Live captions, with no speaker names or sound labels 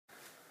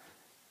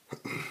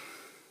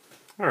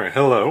Alright,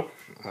 hello.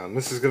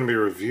 This is going to be a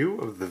review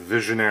of the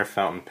Visionnaire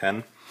Fountain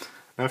Pen.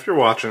 Now if you're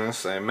watching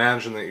this, I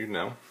imagine that you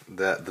know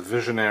that the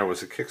Visionnaire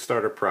was a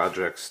Kickstarter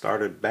project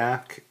started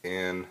back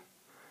in,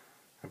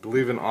 I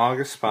believe in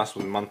August,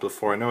 possibly a month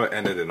before. I know it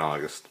ended in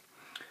August.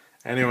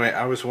 Anyway,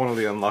 I was one of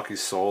the unlucky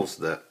souls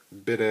that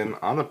bid in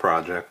on the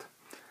project,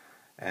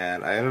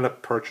 and I ended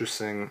up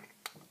purchasing,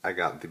 I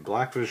got the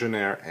Black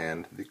Visionnaire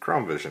and the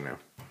Chrome Visionnaire.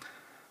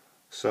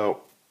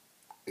 So,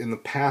 in the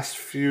past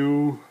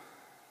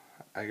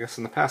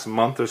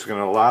month, there's been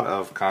a lot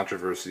of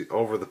controversy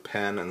over the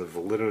pen and the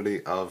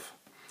validity of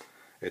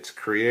its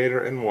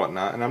creator and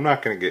whatnot, and I'm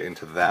not going to get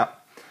into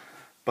that,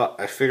 but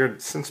I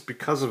figured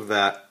because of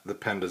that, the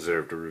pen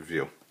deserved a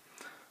review.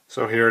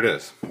 So here it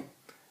is.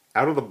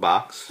 Out of the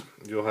box,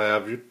 you'll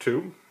have your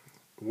tube,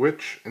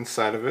 which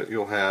inside of it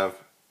you'll have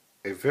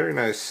a very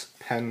nice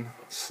pen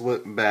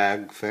slip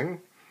bag thing.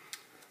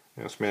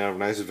 It's made out of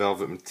nice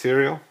velvet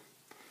material.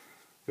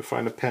 You'll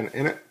find a pen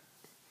in it.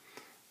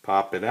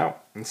 Pop it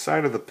out.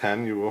 Inside of the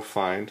pen you will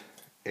find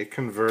a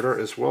converter,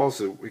 as well as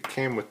it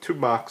came with 2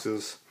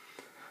 boxes,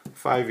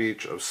 5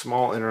 each, of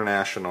small standard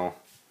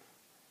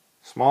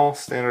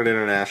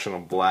international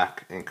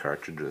black ink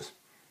cartridges.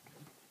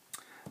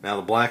 Now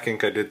the black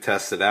ink, I did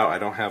test it out. I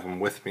don't have them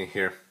with me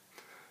here.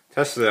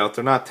 Tested it out.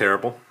 They're not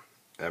terrible.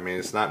 I mean,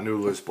 it's not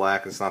Newler's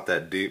black. It's not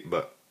that deep,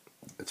 but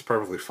it's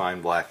perfectly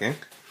fine black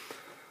ink.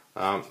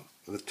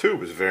 The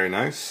tube is very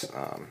nice.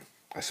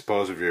 I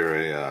suppose if you're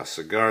a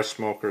cigar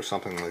smoker or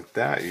something like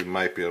that, you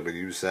might be able to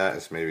use that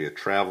as maybe a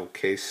travel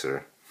case,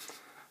 or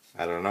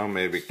I don't know,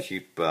 maybe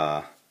keep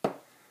I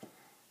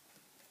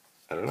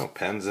don't know,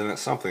 pens in it,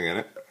 something in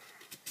it.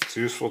 It's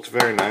useful. It's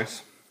very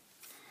nice.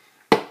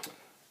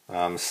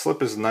 The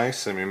slip is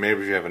nice. I mean,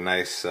 maybe if you have a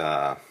nice,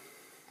 I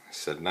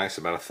said nice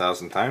about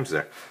 1,000 times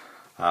there.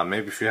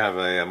 Maybe if you have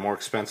a more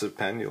expensive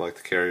pen you like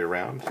to carry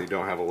around, if you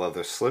don't have a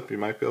leather slip, you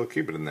might be able to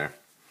keep it in there.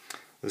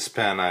 This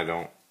pen, I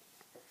don't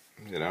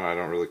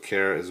really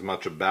care as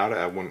much about it.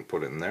 I wouldn't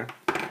put it in there.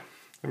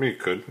 I mean, you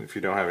could if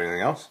you don't have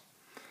anything else.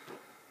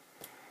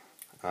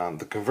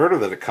 The converter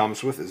that it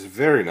comes with is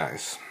very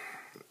nice.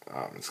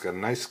 It's got a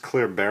nice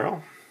clear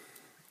barrel,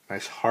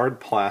 nice hard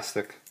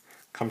plastic.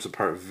 Comes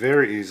apart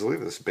very easily.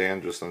 This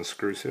band just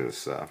unscrews here.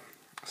 This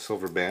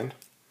silver band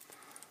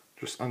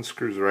just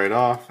unscrews right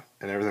off,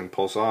 and everything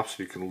pulls off,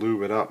 so you can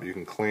lube it up, you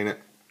can clean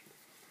it.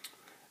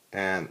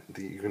 And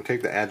you can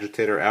take the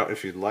agitator out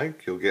if you'd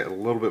like. You'll get a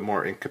little bit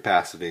more ink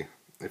capacity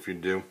if you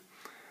do.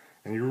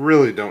 And you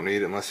really don't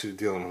need it unless you're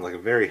dealing with like a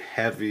very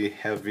heavy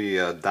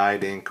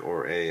dyed ink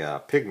or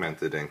a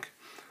pigmented ink.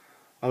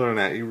 Other than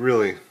that, you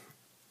really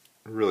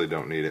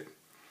don't need it.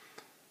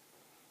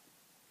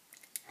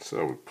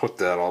 So we put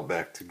that all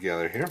back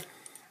together here.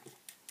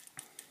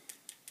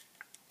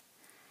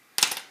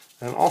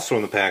 And also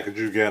in the package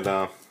you get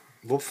a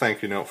little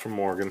thank you note from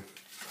Morgan.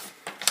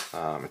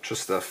 It's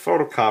just a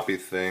photocopy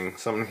thing,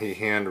 something he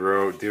hand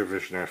wrote. Dear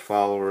Visionnaire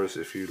followers,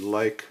 if you'd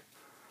like,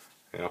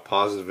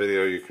 pause the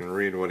video, you can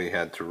read what he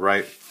had to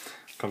write.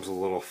 Comes with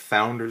a little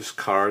founder's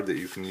card that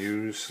you can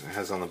use. It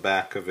has on the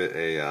back of it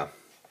a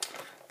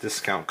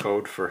discount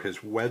code for his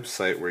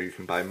website where you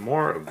can buy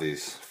more of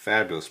these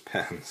fabulous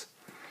pens.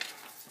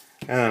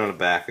 And then on the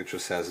back it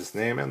just has his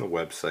name and the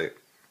website.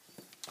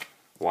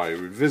 Why you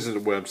would visit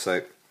a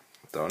website,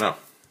 don't know.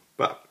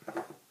 But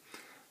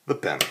the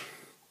pen.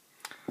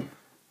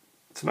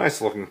 It's a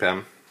nice looking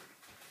pen.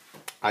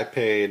 I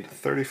paid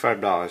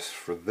 $35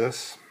 for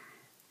this.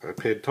 I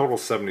paid total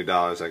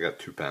 $70. I got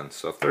 2 pens,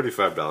 so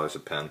 $35 a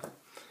pen.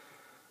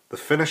 The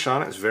finish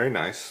on it is very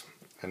nice.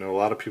 I know a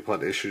lot of people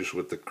had issues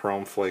with the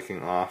chrome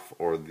flaking off,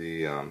 or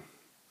the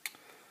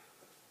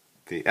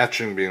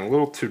etching being a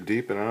little too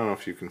deep, and I don't know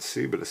if you can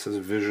see, but it says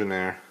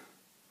Visionnaire.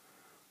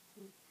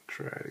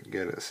 Try to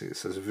get it. See, it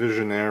says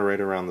Visionnaire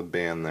right around the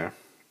band there.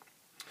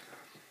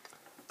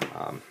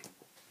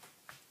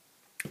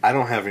 I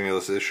don't have any of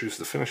those issues.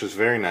 The finish is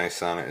very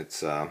nice on it.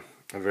 It's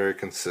very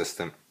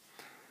consistent.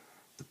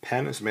 The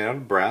pen is made out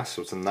of brass,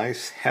 so it's a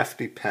nice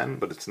hefty pen,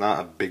 but it's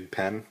not a big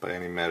pen by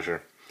any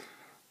measure.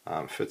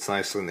 Fits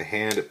nicely in the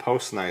hand. It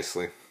posts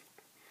nicely.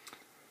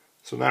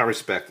 So in that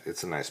respect,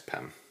 it's a nice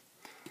pen.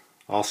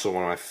 Also,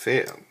 one of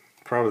my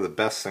probably the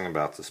best thing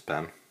about this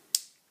pen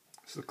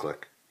is the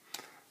click.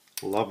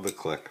 Love the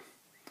click.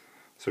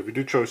 So if you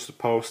do choose to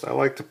post, I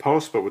like to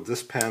post, but with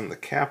this pen, the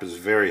cap is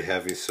very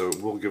heavy, so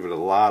it will give it a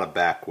lot of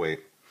back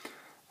weight.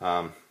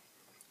 And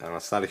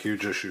it's not a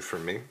huge issue for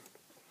me.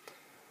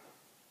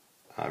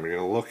 You're going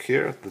to look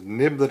here. The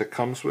nib that it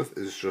comes with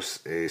is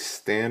just a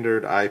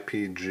standard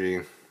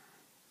IPG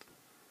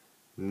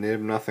nib,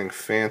 nothing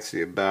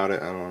fancy about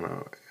it. I don't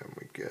know. Can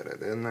we get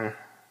it in there?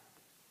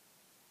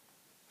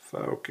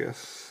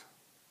 Focus.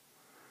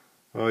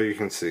 Oh, you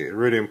can see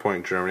Iridium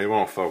Point, Germany. It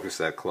won't focus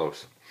that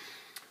close.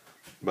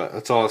 But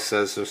that's all it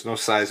says. There's no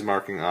size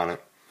marking on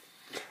it.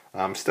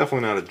 It's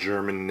definitely not a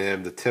German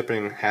nib. The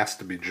tipping has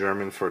to be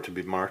German for it to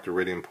be marked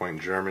Iridium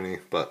Point, Germany,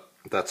 but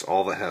that's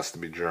all that has to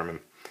be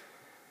German.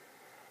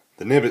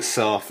 The nib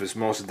itself is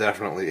most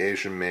definitely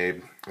Asian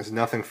made. There's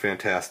nothing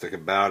fantastic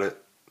about it.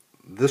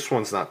 This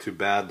one's not too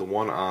bad. The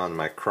one on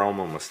my chrome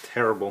one was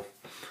terrible.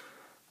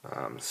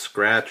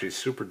 Scratchy,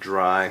 super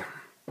dry.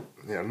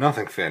 You know,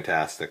 nothing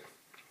fantastic.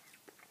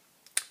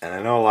 And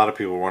I know a lot of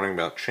people are wondering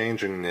about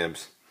changing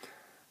nibs.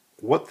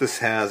 What this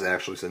has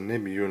actually is a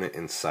nib unit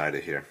inside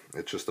of here.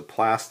 It's just a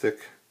plastic,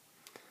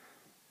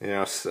 you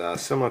know,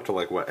 similar to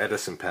like what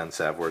Edison pens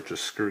have, where it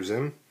just screws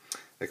in.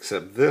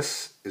 Except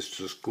this is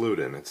just glued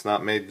in. It's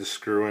not made to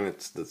screw in.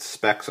 The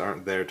specs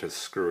aren't there to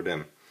screw it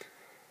in.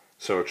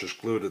 So it's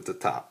just glued at the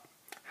top.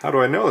 How do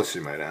I know this,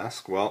 you might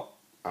ask? Well,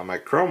 on my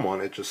chrome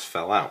one, it just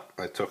fell out.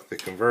 I took the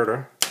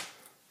converter,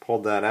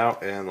 pulled that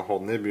out, and the whole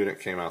nib unit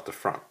came out the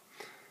front.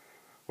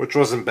 Which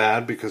wasn't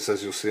bad, because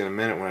as you'll see in a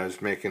minute, when I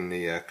was making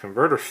the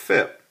converter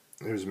fit,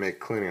 it was make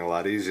cleaning a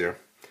lot easier.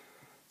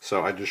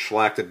 So I just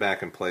shellacked it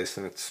back in place,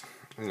 and it's,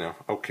 you know,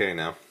 okay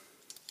now.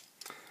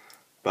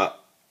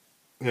 But,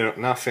 you know,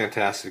 not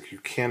fantastic. You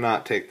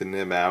cannot take the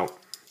nib out.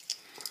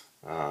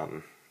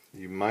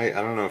 You might,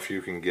 I don't know if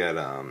you can get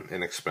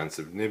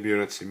inexpensive nib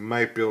units. You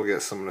might be able to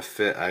get some to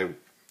fit.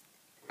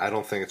 I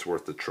don't think it's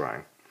worth the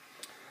trying.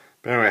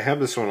 But anyway, I have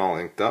this one all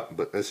inked up,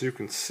 but as you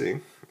can see,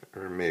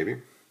 or maybe,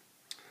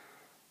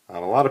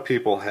 a lot of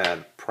people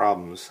had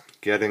problems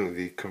getting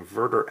the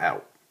converter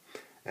out.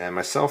 And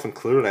myself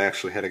included, I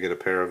actually had to get a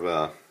pair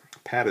of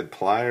padded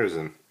pliers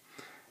and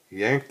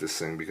yank this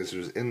thing because it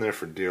was in there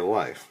for dear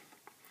life.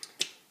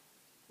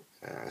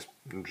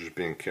 I'm just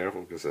being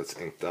careful because that's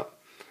inked up.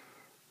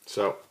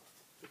 So,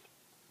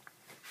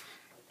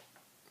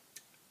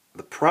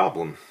 the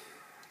problem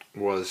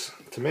was,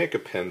 to make a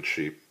pen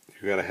cheap,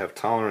 you gotta have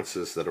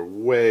tolerances that are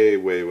way,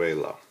 way, way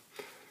low.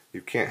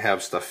 You can't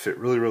have stuff fit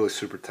really, really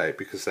super tight,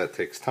 because that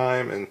takes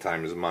time, and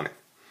time is money.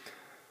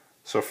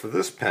 So for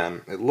this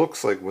pen, it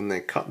looks like when they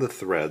cut the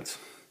threads,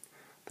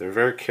 they're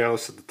very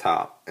careless at the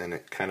top, and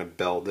it kind of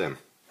belled in.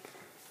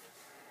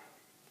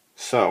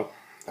 So,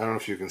 I don't know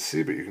if you can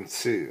see, but you can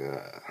see,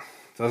 it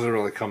doesn't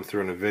really come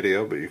through in the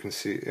video, but you can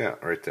see, yeah,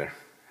 right there,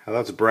 how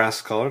that's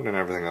brass colored and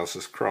everything else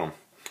is chrome.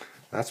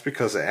 That's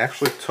because I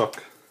actually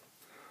took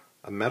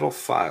a metal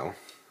file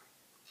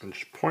and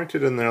just point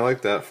it in there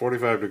like that,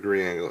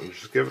 45-degree angle, and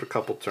just give it a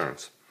couple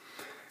turns.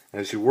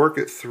 As you work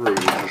it through, you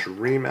just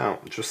ream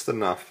out just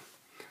enough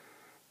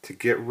to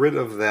get rid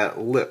of that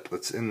lip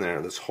that's in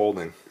there that's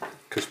holding.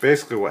 Because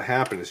basically what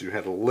happened is you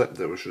had a lip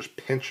that was just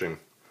pinching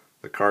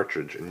the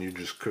cartridge, and you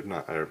just could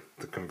not, or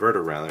the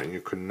converter rather, and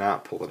you could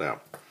not pull it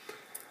out.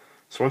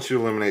 So once you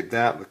eliminate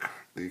that,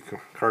 the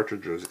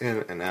cartridge goes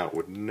in and out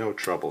with no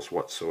troubles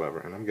whatsoever.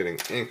 And I'm getting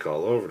ink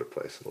all over the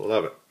place. I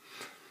love it.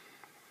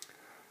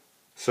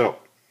 So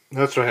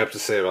that's what I have to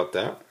say about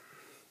that.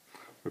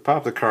 We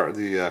pop the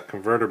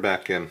converter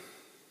back in.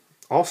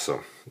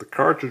 Also, the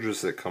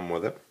cartridges that come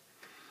with it,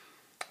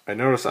 I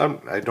notice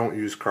I don't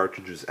use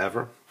cartridges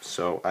ever,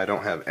 so I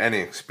don't have any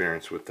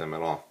experience with them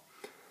at all.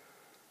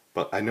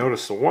 But I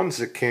noticed the ones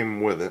that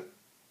came with it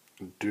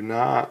do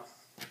not,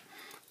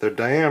 their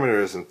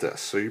diameter isn't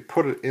this. So you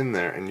put it in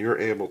there and you're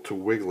able to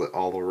wiggle it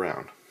all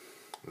around.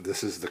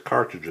 This is the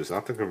cartridges,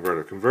 not the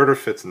converter. Converter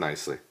fits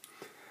nicely.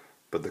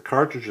 But the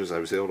cartridges, I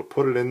was able to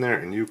put it in there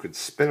and you could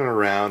spin it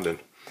around, and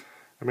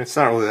I mean, it's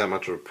not really that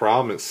much of a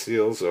problem. It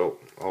seals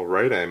all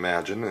right, I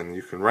imagine, and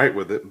you can write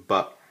with it,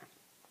 but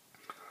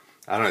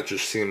I don't know, it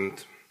just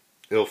seemed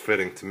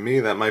ill-fitting to me.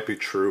 That might be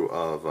true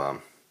of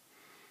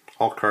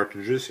all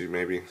cartridges.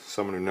 Maybe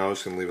someone who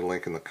knows can leave a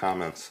link in the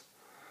comments.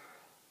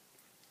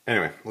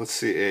 Anyway, let's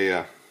see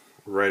a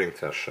writing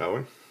test, shall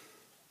we?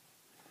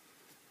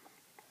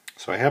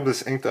 So I have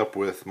this inked up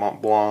with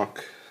Mont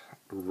Blanc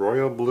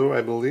Royal Blue,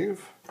 I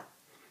believe.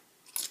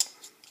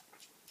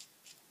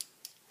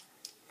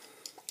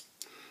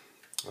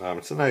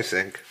 It's a nice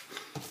ink.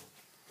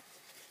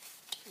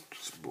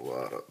 Just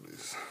blot up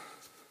these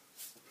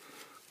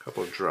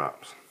couple of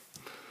drops.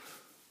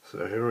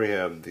 So here we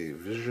have the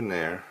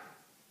Visionnaire.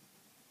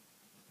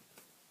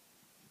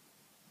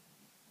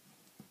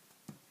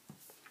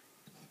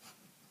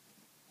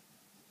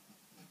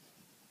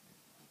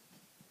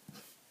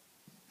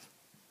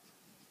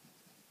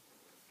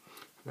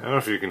 I don't know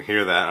if you can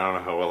hear that. I don't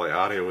know how well the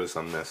audio is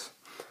on this.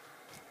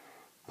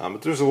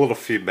 But there's a little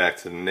feedback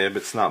to the nib.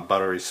 It's not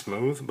buttery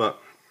smooth,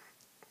 but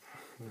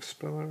did I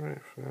spell it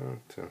right?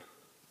 Fountain.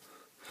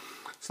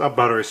 It's not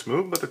buttery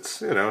smooth, but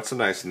it's, you know, it's a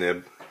nice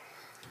nib.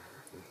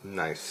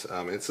 Nice.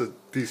 It's a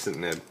decent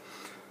nib.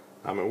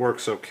 It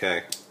works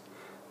okay.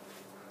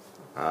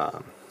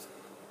 Yeah,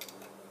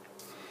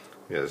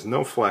 there's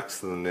no flex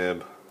to the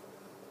nib,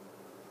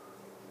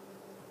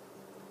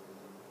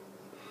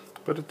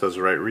 but it does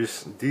write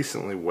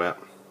decently wet.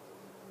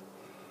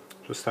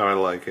 Just how I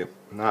like it.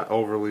 Not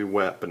overly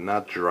wet, but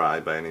not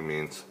dry by any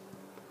means.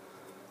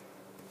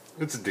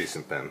 It's a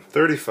decent pen.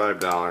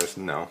 $35,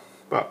 no,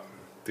 but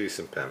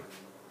decent pen.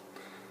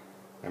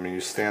 I mean,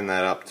 you stand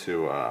that up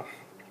to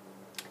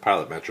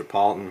Pilot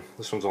Metropolitan.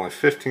 This one's only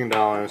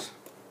 $15.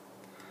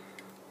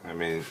 I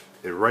mean,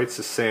 it writes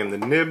the same. The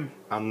nib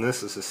on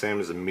this is the same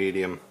as a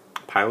medium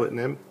Pilot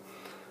nib,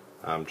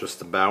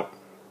 just about.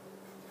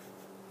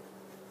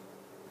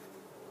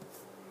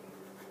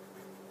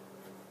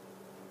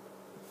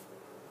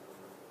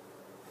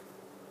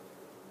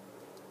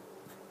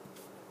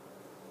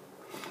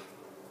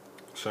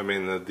 So I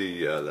mean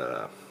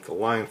the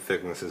line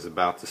thickness is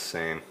about the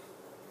same.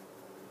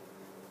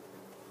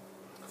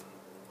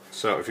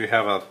 So if you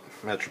have a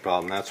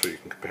Metropolitan, that's what you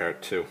can compare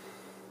it to.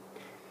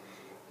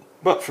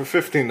 But for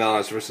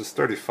 $15 versus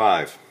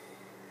 $35,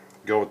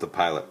 go with the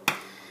Pilot.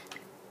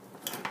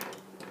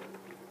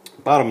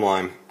 Bottom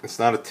line, it's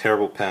not a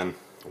terrible pen.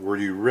 Were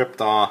you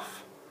ripped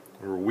off?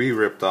 Were we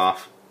ripped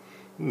off?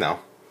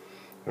 No.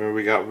 I mean,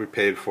 we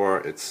paid for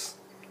it. It's,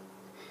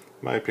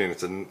 in my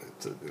opinion,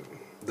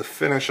 the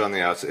finish on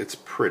the outside. It's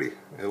pretty.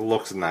 It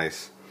looks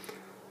nice.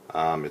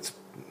 It's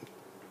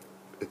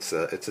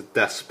a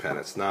desk pen.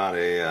 It's not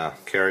a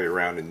carry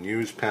around and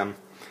use pen.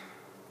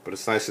 But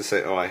it's nice to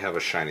say, oh, I have a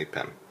shiny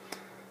pen.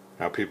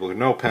 Now, people who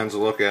know pens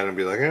will look at it and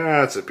be like,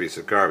 ah, it's a piece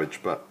of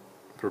garbage. But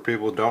for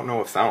people who don't know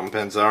what fountain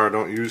pens are,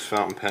 don't use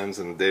fountain pens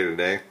in the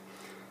day-to-day,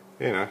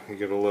 you know, you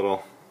get a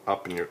little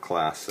up in your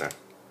class there.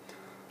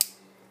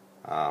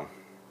 Now,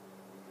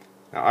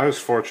 I was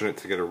fortunate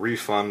to get a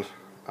refund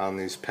on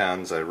these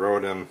pens. I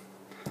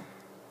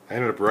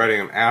ended up writing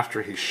him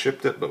after he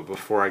shipped it, but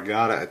before I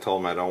got it, I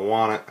told him I don't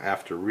want it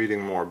after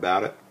reading more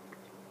about it.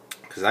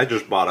 Because I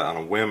just bought it on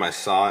a whim. I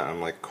saw it, and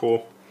I'm like,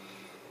 cool.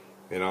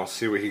 You know,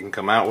 see what he can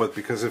come out with,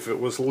 because if it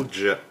was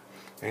legit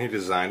and he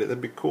designed it,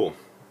 that'd be cool.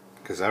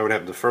 Because I would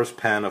have the first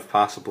pen of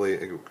possibly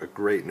a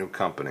great new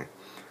company.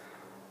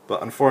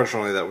 But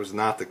unfortunately, that was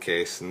not the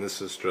case, and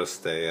this is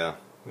just a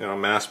you know,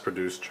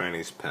 mass-produced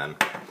Chinese pen.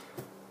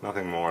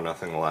 Nothing more,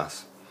 nothing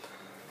less.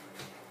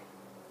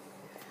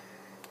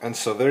 And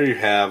so there you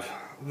have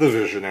the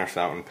Visionnaire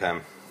Fountain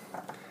Pen.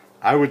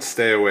 I would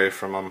stay away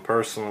from them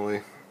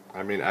personally.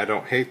 I mean, I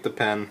don't hate the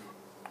pen,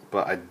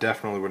 but I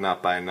definitely would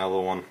not buy another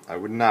one. I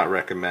would not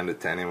recommend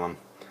it to anyone.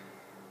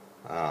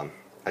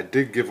 I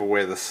did give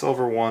away the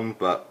silver one,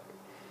 but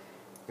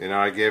you know,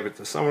 I gave it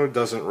to someone who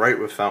doesn't write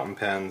with fountain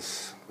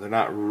pens. They're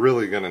not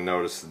really going to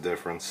notice the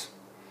difference.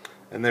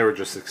 And they were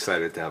just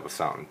excited to have a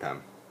fountain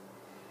pen.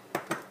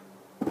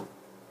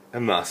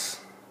 And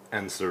thus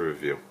ends the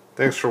review.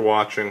 Thanks for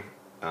watching.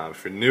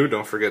 If you're new,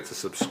 don't forget to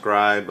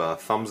subscribe.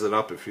 Thumbs it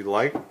up if you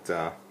liked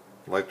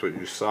what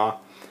you saw.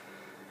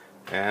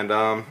 And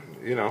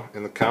you know,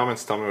 in the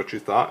comments, tell me what you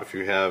thought. If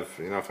you have,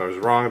 you know, if I was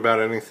wrong about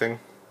anything,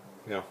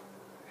 you know,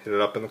 hit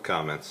it up in the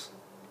comments.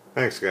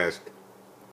 Thanks, guys.